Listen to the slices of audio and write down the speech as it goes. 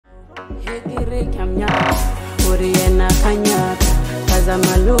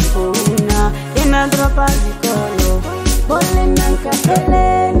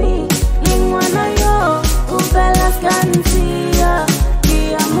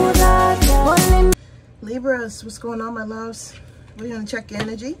Libras, what's going on, my loves? We're going to check your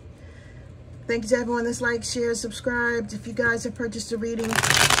energy. Thank you to everyone that's liked, shared, subscribed. If you guys have purchased a reading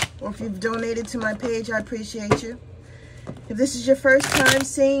or if you've donated to my page, I appreciate you. If this is your first time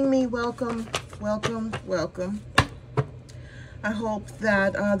seeing me, welcome, welcome, welcome. I hope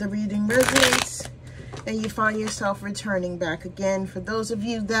that the reading resonates and you find yourself returning back again. For those of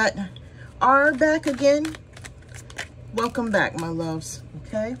you that are back again, welcome back, my loves,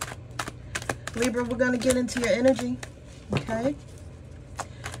 okay? Libra, we're going to get into your energy, okay?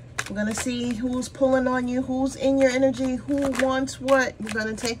 We're going to see who's pulling on you, who's in your energy, who wants what. We're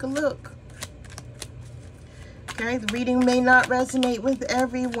going to take a look. Okay, the reading may not resonate with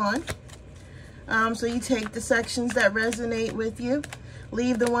everyone. So you take the sections that resonate with you.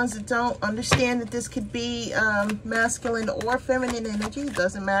 Leave the ones that don't. Understand that this could be masculine or feminine energy. It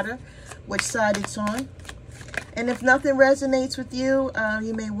doesn't matter which side it's on. And if nothing resonates with you,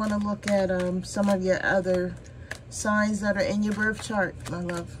 you may want to look at some of your other signs that are in your birth chart, my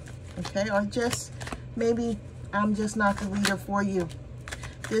love. Okay, or just maybe I'm just not the reader for you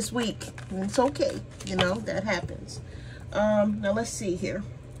this week. And it's okay, you know, that happens. Now let's see here.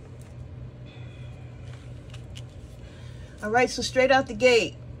 All right, so straight out the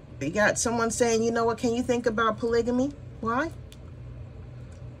gate, we got someone saying, you know what, can you think about polygamy? Why?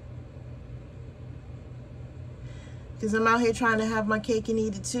 Because I'm out here trying to have my cake and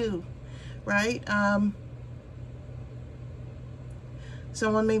eat it too, right?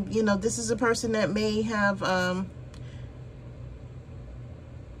 Someone may, you know, this is a person that may have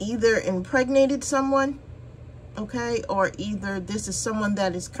either impregnated someone, okay? Or either this is someone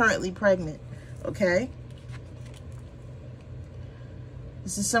that is currently pregnant, okay?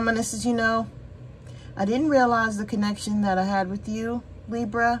 This is someone that says, you know, I didn't realize the connection that I had with you,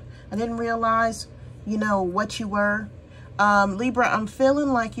 Libra. I didn't realize, you know, what you were. Libra, I'm feeling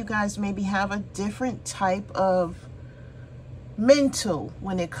like you guys maybe have a different type of mental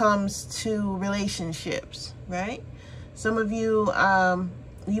when it comes to relationships, right? Some of you,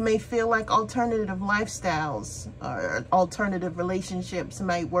 you may feel like alternative lifestyles or alternative relationships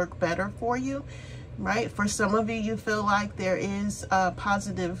might work better for you, right? For some of you, you feel like there is a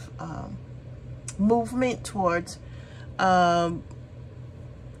positive movement towards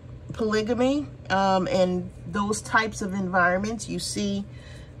polygamy and those types of environments. You see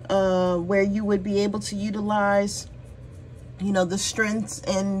where you would be able to utilize, you know, the strengths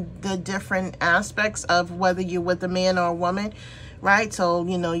and the different aspects of whether you're with a man or a woman, right? So,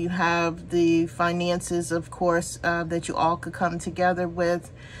 you know, you have the finances, of course, that you all could come together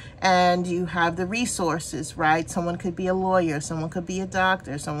with, and you have the resources, right? Someone could be a lawyer, someone could be a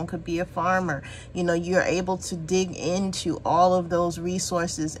doctor, someone could be a farmer. You know, you're able to dig into all of those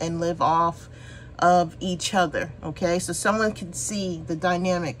resources and live off of each other, okay? So someone can see the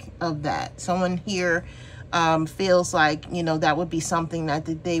dynamic of that. Someone here feels like, you know, that would be something that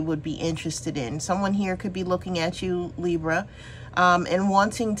they would be interested in. Someone here could be looking at you, Libra, and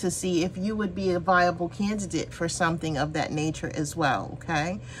wanting to see if you would be a viable candidate for something of that nature as well,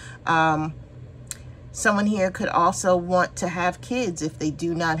 okay? Someone here could also want to have kids if they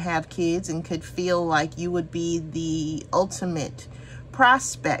do not have kids, and could feel like you would be the ultimate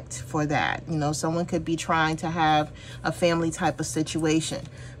prospect for that. You know, someone could be trying to have a family type of situation,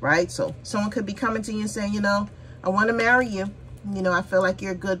 right? So someone could be coming to you and saying, you know, I want to marry you. You know, I feel like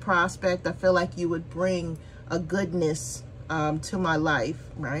you're a good prospect. I feel like you would bring a goodness to my life,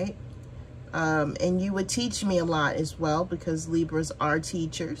 right? And you would teach me a lot as well, because Libras are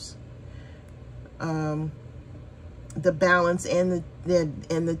teachers. The balance and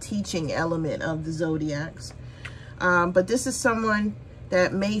the teaching element of the zodiacs. But this is someone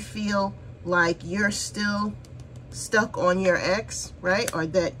that may feel like you're still stuck on your ex, right? Or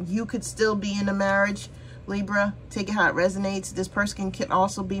that you could still be in a marriage, Libra. Take it how it resonates. This person can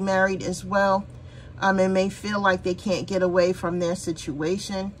also be married as well. And may feel like they can't get away from their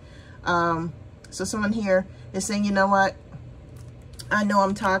situation. So someone here is saying, you know what? I know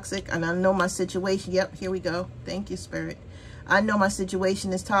I'm toxic and I know my situation. Yep, here we go. Thank you, Spirit. I know my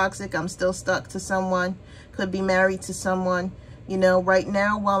situation is toxic. I'm still stuck to someone. Could be married to someone. You know, right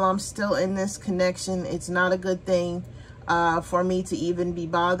now, while I'm still in this connection, it's not a good thing for me to even be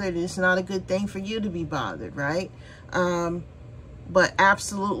bothered. It's not a good thing for you to be bothered, right? But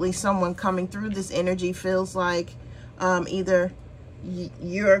absolutely someone coming through this energy feels like either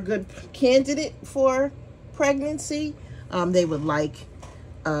you're a good candidate for pregnancy. They would like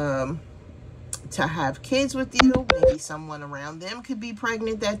to have kids with you. Maybe someone around them could be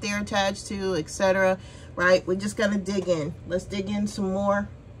pregnant that they're attached to, etc. Right? We're just gonna dig in. Let's dig in some more.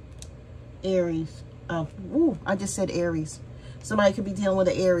 Aries. Oh, ooh, I just said Aries. Somebody could be dealing with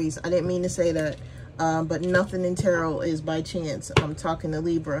an Aries. I didn't mean to say that. But nothing in tarot is by chance. I'm talking to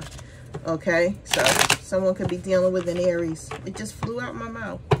Libra. Okay? So, someone could be dealing with an Aries. It just flew out my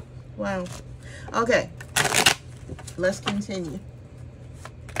mouth. Wow. Okay. Let's continue.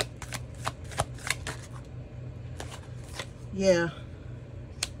 Yeah.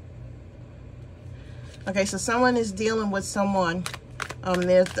 Okay, so someone is dealing with someone.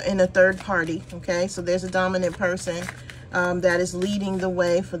 They're in a third party. Okay, so there's a dominant person that is leading the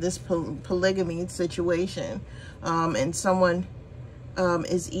way for this polygamy situation. And someone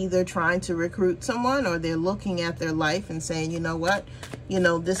is either trying to recruit someone, or they're looking at their life and saying, you know what,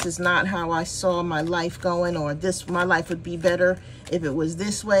 this is not how I saw my life going, or my life would be better if it was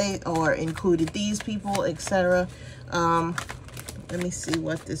this way, or included these people, etc. Let me see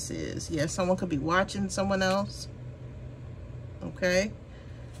what this is. Yeah, someone could be watching someone else. Okay.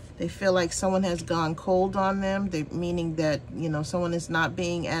 They feel like someone has gone cold on them. Meaning that, someone is not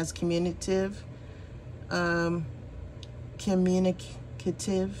being as communicative.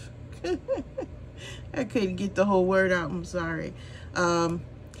 Communicative. I couldn't get the whole word out. I'm sorry.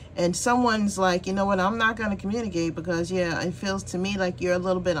 And someone's like, you know what, I'm not going to communicate because, yeah, it feels to me like you're a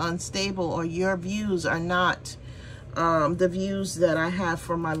little bit unstable, or your views are not the views that I have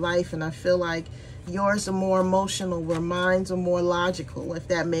for my life. And I feel like yours are more emotional, where mine's are more logical, if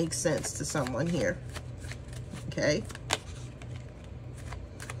that makes sense to someone here. Okay.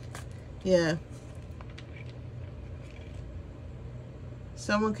 Yeah.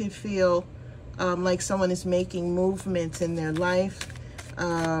 Someone could feel like someone is making movements in their life.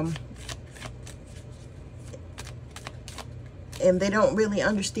 And they don't really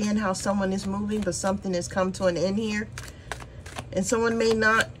understand how someone is moving, but something has come to an end here. And someone may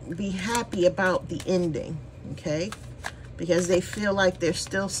not be happy about the ending, okay? Because they feel like there's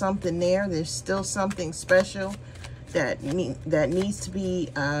still something there. There's still something special that needs to be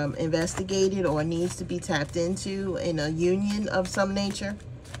investigated, or needs to be tapped into in a union of some nature.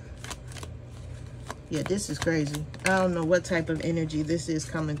 Yeah, this is crazy. I don't know what type of energy this is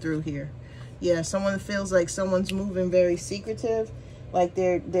coming through here. Yeah, someone feels like someone's moving very secretive, like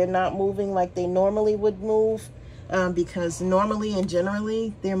they're not moving like they normally would move, because normally and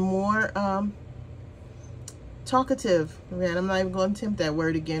generally they're more talkative. Man, I'm not even going to attempt that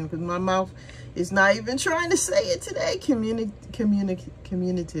word again because my mouth is not even trying to say it today.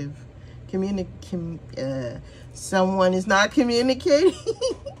 Someone is not communicating.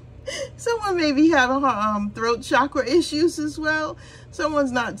 Someone may be having throat chakra issues as well.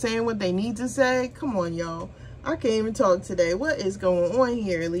 Someone's not saying what they need to say. Come on, y'all. I can't even talk today. What is going on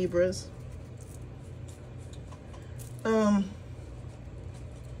here, Libras?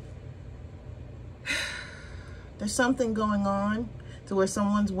 There's something going on to where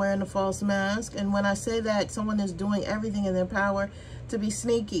someone's wearing a false mask. And when I say that, someone is doing everything in their power to be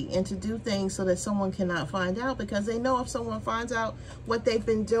sneaky and to do things so that someone cannot find out, because they know if someone finds out what they've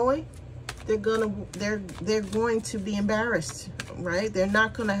been doing, they're going to be embarrassed, right? They're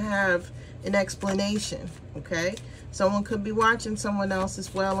not going to have an explanation, okay? Someone could be watching someone else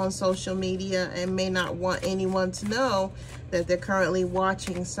as well on social media and may not want anyone to know that they're currently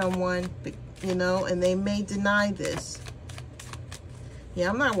watching someone, and they may deny this. Yeah,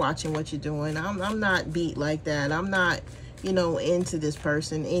 I'm not watching what you're doing. I'm not beat like that. I'm not, into this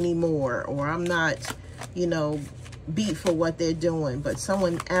person anymore, or I'm not, beat for what they're doing, but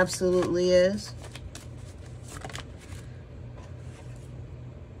someone absolutely is.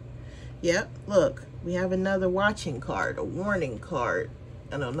 Yep, look, we have another watching card, a warning card.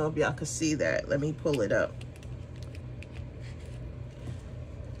 I don't know if y'all can see that. Let me pull it up.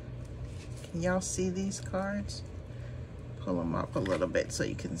 Can y'all see these cards? Pull them up a little bit so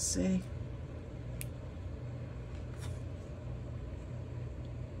you can see.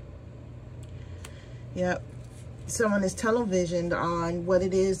 Yep. Someone is televisioned on what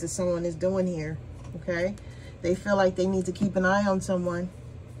it is that someone is doing here, okay? They feel like they need to keep an eye on someone.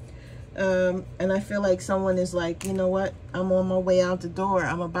 And I feel like someone is like, you know what? I'm on my way out the door.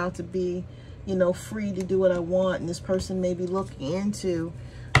 I'm about to be, free to do what I want. And this person may be looking into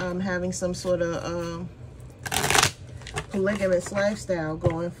having some sort of polygamous lifestyle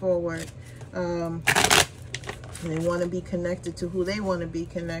going forward. They want to be connected to who they want to be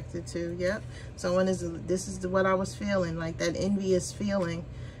connected to. Yep. Someone is, this is what I was feeling, like that envious feeling.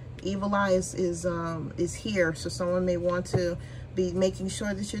 Evil eye is here. So someone may want to Be making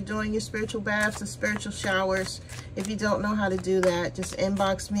sure that you're doing your spiritual baths and spiritual showers. If you don't know how to do that, just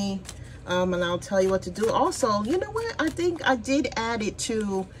inbox me, and I'll tell you what to do. Also, you know what? I think I did add it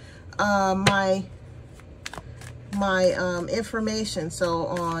to my information. So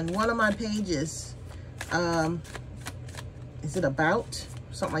on one of my pages, is it about?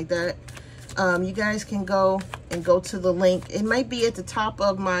 Something like that. You guys can go to the link. It might be at the top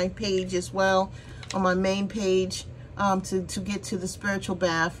of my page as well, on my main page, to get to the spiritual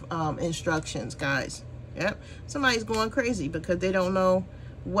bath instructions, guys. Yep. Somebody's going crazy because they don't know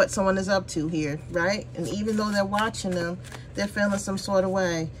what someone is up to here, right? And even though they're watching them, they're feeling some sort of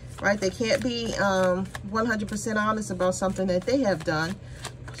way, right? They can't be 100% honest about something that they have done.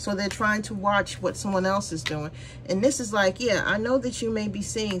 So they're trying to watch what someone else is doing. And this is like, yeah, I know that you may be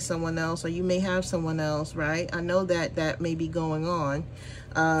seeing someone else, or you may have someone else, right? I know that that may be going on.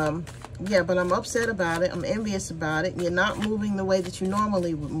 Yeah, but I'm upset about it. I'm envious about it. You're not moving the way that you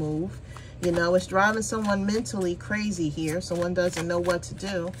normally would move. You know, it's driving someone mentally crazy here. Someone doesn't know what to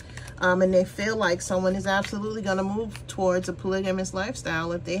do. And they feel like someone is absolutely going to move towards a polygamous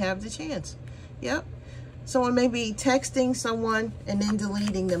lifestyle if they have the chance. Yep. Someone may be texting someone and then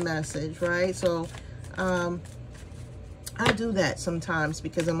deleting the message, right? So I do that sometimes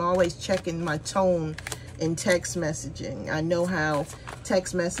because I'm always checking my tone in text messaging. I know how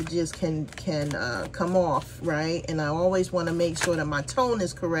text messages can come off, right? And I always want to make sure that my tone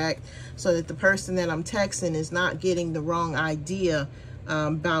is correct so that the person that I'm texting is not getting the wrong idea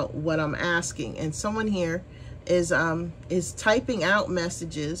about what I'm asking. And someone here is typing out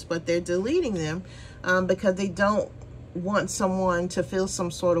messages, but they're deleting them because they don't want someone to feel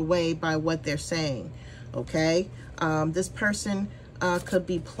some sort of way by what they're saying, okay? This person could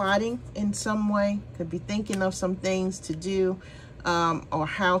be plotting in some way, could be thinking of some things to do, or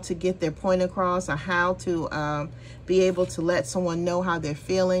how to get their point across, or how to be able to let someone know how they're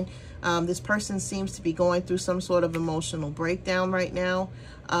feeling. This person seems to be going through some sort of emotional breakdown right now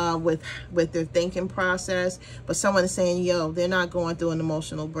with their thinking process. But someone is saying, yo, they're not going through an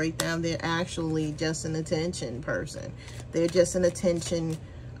emotional breakdown. They're actually just an attention person. They're just an attention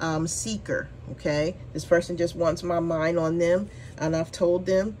seeker, okay? This person just wants my mind on them. And I've told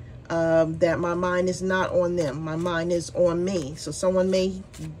them that my mind is not on them. My mind is on me. So someone may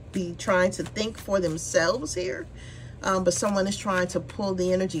be trying to think for themselves here. But someone is trying to pull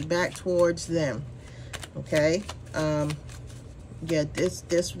the energy back towards them. Okay. Yeah,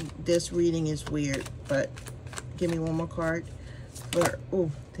 this reading is weird, but give me one more card.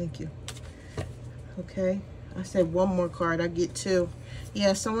 Oh, thank you. Okay. I said one more card. I get two.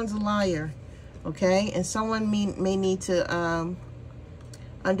 Yeah, someone's a liar. Okay. And someone may need to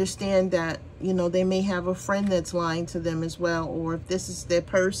understand that, you know, they may have a friend that's lying to them as well. Or if this is their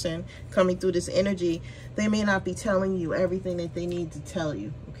person coming through this energy, they may not be telling you everything that they need to tell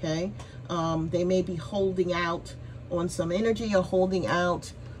you, okay? They may be holding out on some energy or holding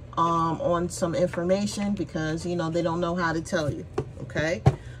out on some information because, you know, they don't know how to tell you, okay?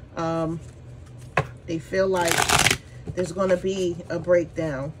 They feel like there's going to be a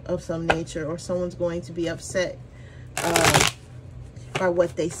breakdown of some nature, or someone's going to be upset by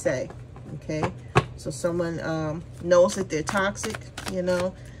what they say, okay? So someone knows that they're toxic, you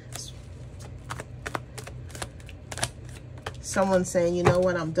know. Someone saying, you know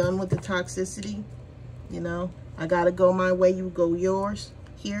what, I'm done with the toxicity. You know, I got to go my way, you go yours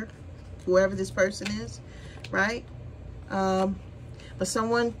here, whoever this person is, right? But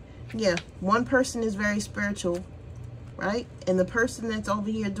someone, yeah, one person is very spiritual, right? And the person that's over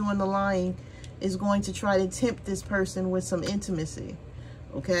here doing the lying is going to try to tempt this person with some intimacy,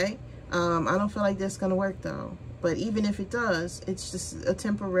 okay? I don't feel like that's going to work, though. But even if it does, it's just a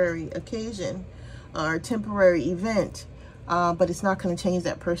temporary occasion or a temporary event. But it's not going to change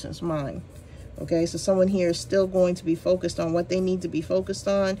that person's mind. Okay, so someone here is still going to be focused on what they need to be focused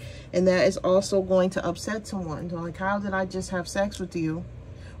on. And that is also going to upset someone. Like, how did I just have sex with you?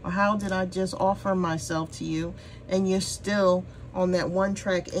 Or how did I just offer myself to you? And you're still on that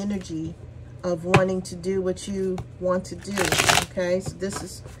one-track energy of wanting to do what you want to do. Okay, so this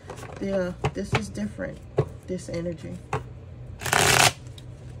is, yeah, this is different, this energy.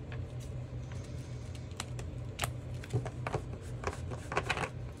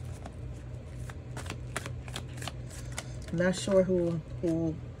 I'm not sure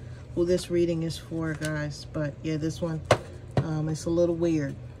who this reading is for, guys, but yeah, this one, it's a little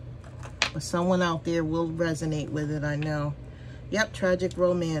weird, but someone out there will resonate with it, I know. Yep, tragic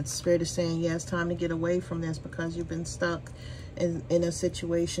romance. Spirit is saying, yeah, it's time to get away from this because you've been stuck in a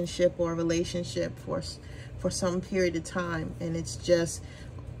situationship or a relationship for some period of time, and it's just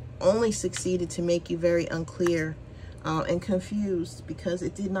only succeeded to make you very unclear and confused because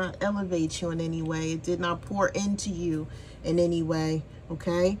it did not elevate you in any way. It did not pour into you in any way,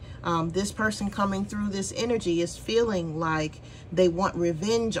 okay? This person coming through this energy is feeling like they want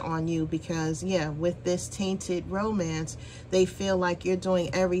revenge on you because, yeah, with this tainted romance, they feel like you're doing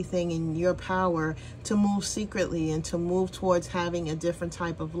everything in your power to move secretly and to move towards having a different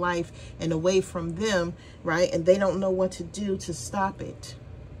type of life and away from them, right? And they don't know what to do to stop it,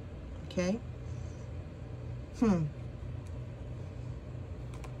 okay?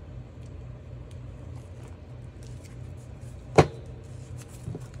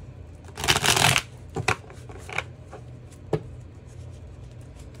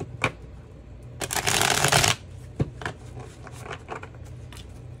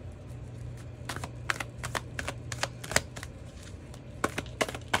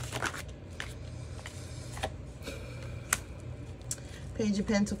 Page of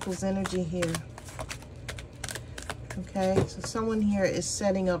Pentacles energy here. Okay, so someone here is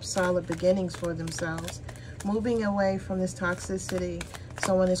setting up solid beginnings for themselves, moving away from this toxicity.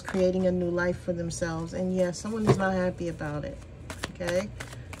 Someone is creating a new life for themselves, and yes, someone is not happy about it. Okay,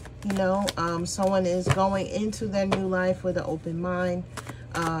 you know, someone is going into their new life with an open mind.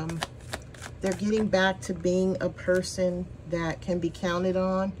 They're getting back to being a person that can be counted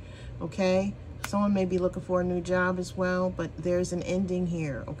on. Okay, someone may be looking for a new job as well, but there's an ending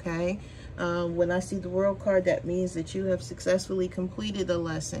here. Okay. When I see the World card, that means that you have successfully completed a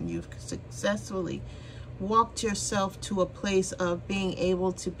lesson. You've successfully walked yourself to a place of being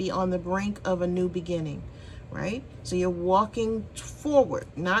able to be on the brink of a new beginning, right? So you're walking forward,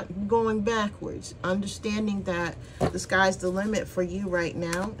 not going backwards, understanding that the sky's the limit for you right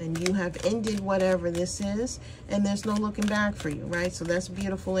now, and you have ended whatever this is, and there's no looking back for you, right? So that's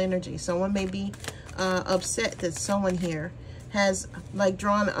beautiful energy. Someone may be upset that someone here has like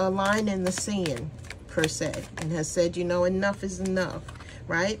drawn a line in the sand per se and has said, you know, enough is enough,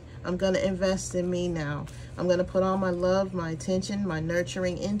 right? I'm going to invest in me now. I'm going to put all my love, my attention, my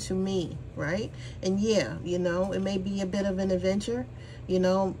nurturing into me, right? And yeah, you know, it may be a bit of an adventure. You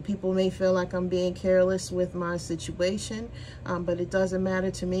know, people may feel like I'm being careless with my situation, but it doesn't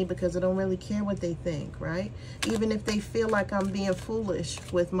matter to me because I don't really care what they think, right? Even if they feel like I'm being foolish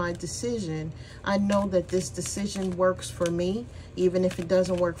with my decision, I know that this decision works for me, even if it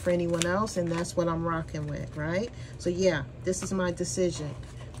doesn't work for anyone else, and that's what I'm rocking with, right? So yeah, this is my decision.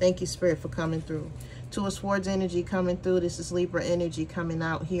 Thank you, Spirit, for coming through. Two of Swords energy coming through. This is Libra energy coming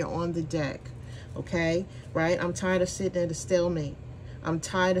out here on the deck, okay? Right? I'm tired of sitting at a stalemate. I'm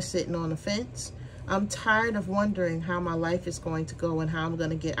tired of sitting on the fence. I'm tired of wondering how my life is going to go and how I'm going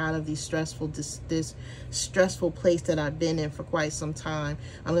to get out of this stressful place that I've been in for quite some time.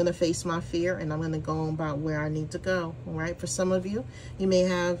 I'm going to face my fear and I'm going to go about where I need to go, all right? For some of you, you may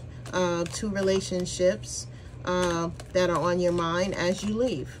have two relationships that are on your mind as you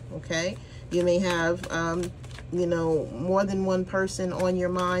leave, okay? You may have, you know, more than one person on your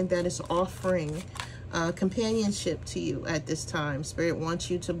mind that is offering companionship to you at this time. Spirit wants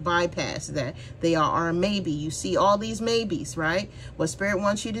you to bypass that. They are a maybe. You see all these maybes, right? What Spirit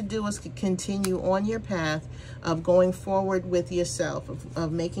wants you to do is continue on your path of going forward with yourself,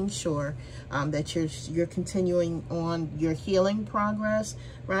 of making sure that you're continuing on your healing progress,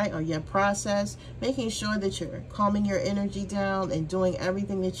 right? Or your process, making sure that you're calming your energy down and doing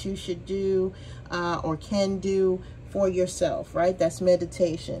everything that you should do or can do for yourself, right? That's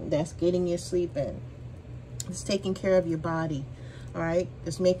meditation. That's getting your sleep in. It's taking care of your body, all right?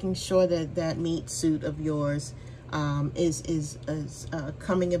 Just making sure that that meat suit of yours is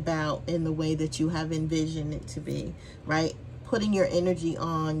coming about in the way that you have envisioned it to be, right? Putting your energy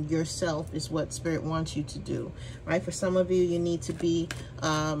on yourself is what Spirit wants you to do, right? For some of you, you need to be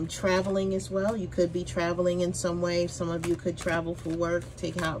traveling as well. You could be traveling in some way. Some of you could travel for work,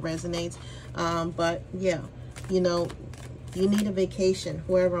 take how it resonates. But yeah, you know, you need a vacation,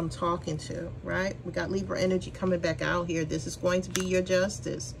 whoever I'm talking to, right? We got Libra energy coming back out here. This is going to be your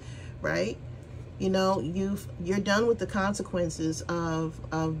justice, right? You know, you're done with the consequences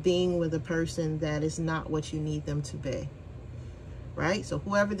of being with a person that is not what you need them to be, right? So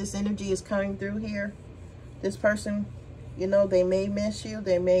whoever this energy is coming through here, this person, you know, they may miss you.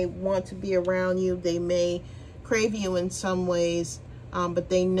 They may want to be around you. They may crave you in some ways, but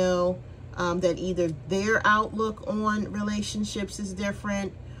they know that either their outlook on relationships is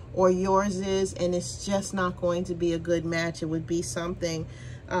different or yours is, and it's just not going to be a good match. It would be something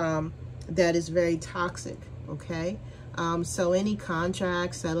that is very toxic, okay? So any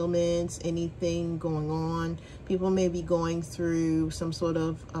contracts, settlements, anything going on, people may be going through some sort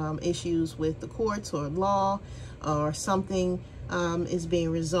of issues with the courts or law, or something is being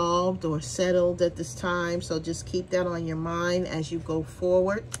resolved or settled at this time. So just keep that on your mind as you go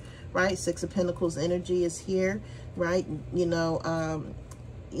forward, right? Six of Pentacles energy is here, right? You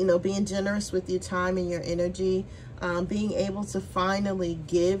know, being generous with your time and your energy, being able to finally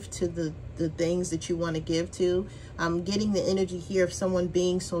give to the things that you want to give to. I'm getting the energy here of someone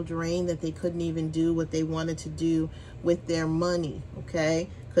being so drained that they couldn't even do what they wanted to do with their money, okay?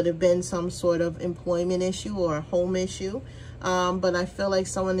 Could have been some sort of employment issue or a home issue. But I feel like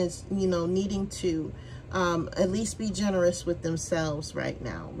someone is, you know, needing to at least be generous with themselves right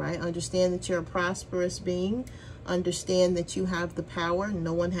now, right? Understand that you're a prosperous being. Understand that you have the power.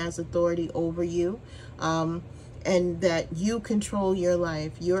 No one has authority over you. And that you control your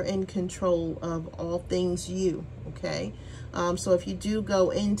life. You're in control of all things you, okay? So if you do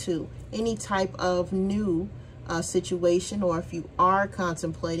go into any type of new situation, or if you are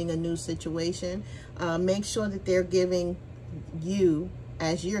contemplating a new situation, make sure that they're giving you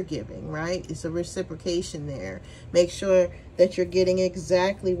as you're giving, right? It's a reciprocation there. Make sure that you're getting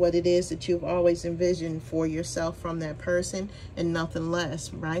exactly what it is that you've always envisioned for yourself from that person, and nothing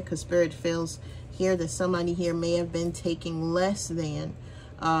less, right? Because Spirit feels here that somebody here may have been taking less than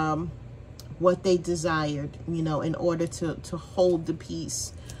what they desired, you know, in order to hold the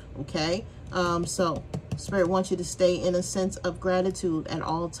peace, okay? So Spirit wants you to stay in a sense of gratitude at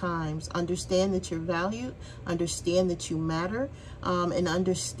all times. Understand that you're valued, understand that you matter, and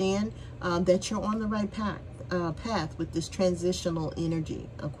understand that you're on the right path with this transitional energy,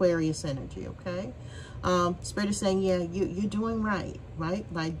 Aquarius energy, okay? Spirit is saying, yeah, you're doing right, right?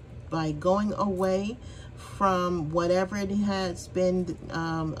 By going away from whatever it has been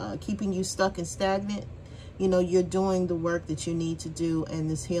keeping you stuck and stagnant, you know, you're doing the work that you need to do, and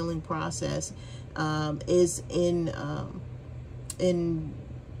this healing process is in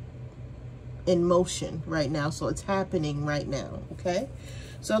motion right now. So it's happening right now, okay?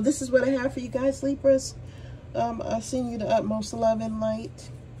 So this is what I have for you guys, Libras. I send you the utmost love and light.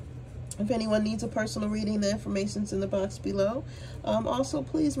 If anyone needs a personal reading, the information's in the box below. Also,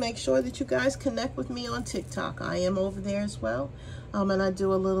 please make sure that you guys connect with me on TikTok. I am over there as well. And I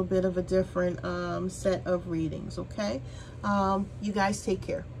do a little bit of a different set of readings, okay? You guys take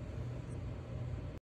care.